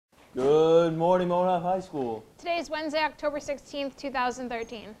Good morning, Mona High School. Today is Wednesday, October 16th,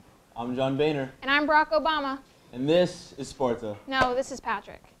 2013. I'm John Boehner. And I'm Barack Obama. And this is Sparta. No, this is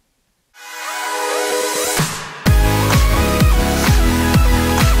Patrick.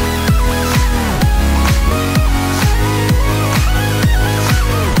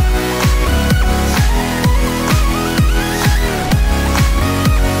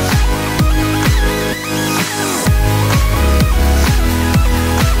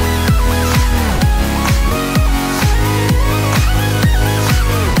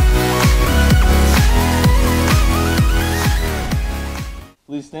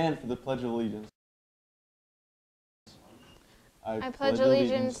 Please stand for the Pledge of Allegiance. I pledge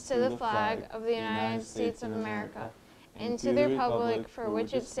allegiance to the flag of the United States of America and to the republic for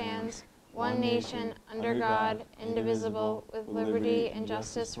which it stands, one nation, under God, indivisible, with liberty and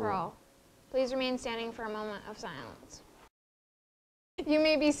justice for all. Please remain standing for a moment of silence. You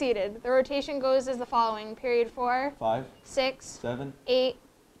may be seated. The rotation goes as the following. Period 4, 5, 6, 7, 8,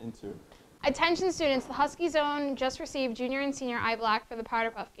 and 2. Attention students, the Husky Zone just received junior and senior eye black for the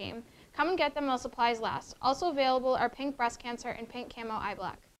Powder Puff game. Come and get them while supplies last. Also available are pink breast cancer and pink camo eye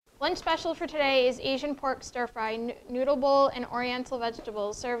black. Lunch special for today is Asian pork stir fry, noodle bowl, and oriental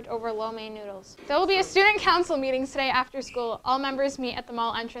vegetables served over lo mein noodles. There will be a student council meeting today after school. All members meet at the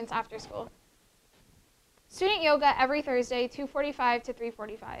mall entrance after school. Student yoga every Thursday, 2:45 to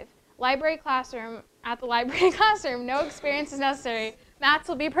 3:45. Library classroom at the library classroom. No experience is necessary. Mats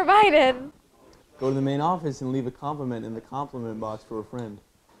will be provided. Go to the main office and leave a compliment in the compliment box for a friend.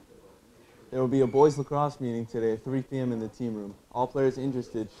 There will be a boys lacrosse meeting today at 3 p.m. in the team room. All players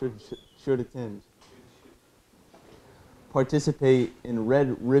interested should attend. Participate in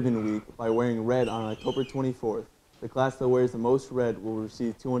Red Ribbon Week by wearing red on October 24th. The class that wears the most red will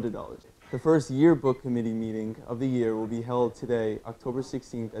receive $200. The first yearbook committee meeting of the year will be held today, October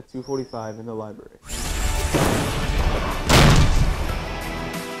 16th at 2:45 in the library.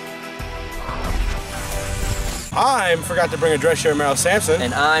 I forgot to bring a dress shirt, Meryl Sampson.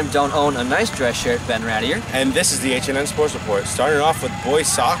 And I'm don't own a nice dress shirt, Ben Radier. And this is the HNN Sports Report. Starting off with boys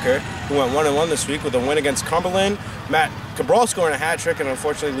soccer, who went 1-1 this week with a win against Cumberland. Matt Cabral scoring a hat trick and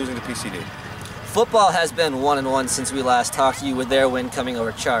unfortunately losing to PCD. Football has been 1-1 since we last talked to you with their win coming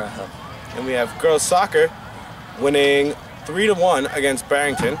over Charahoe. And we have girls soccer winning 3-1 against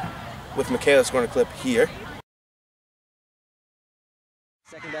Barrington, with Michaela scoring a clip here.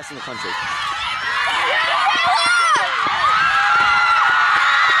 Second best in the country.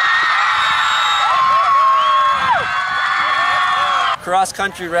 Cross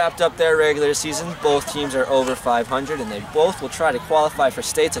country wrapped up their regular season. Both teams are over 500 and they both will try to qualify for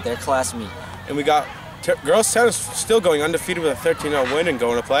states at their class meet. And we got girls tennis still going undefeated with a 13-0 win and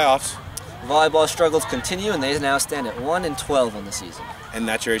going to playoffs. Volleyball struggles continue and they now stand at 1-12 on the season. And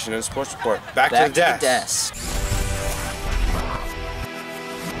that's your HNN Sports Report. Back to the desk.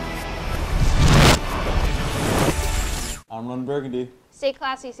 I'm Ron Burgundy. Stay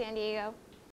classy, San Diego.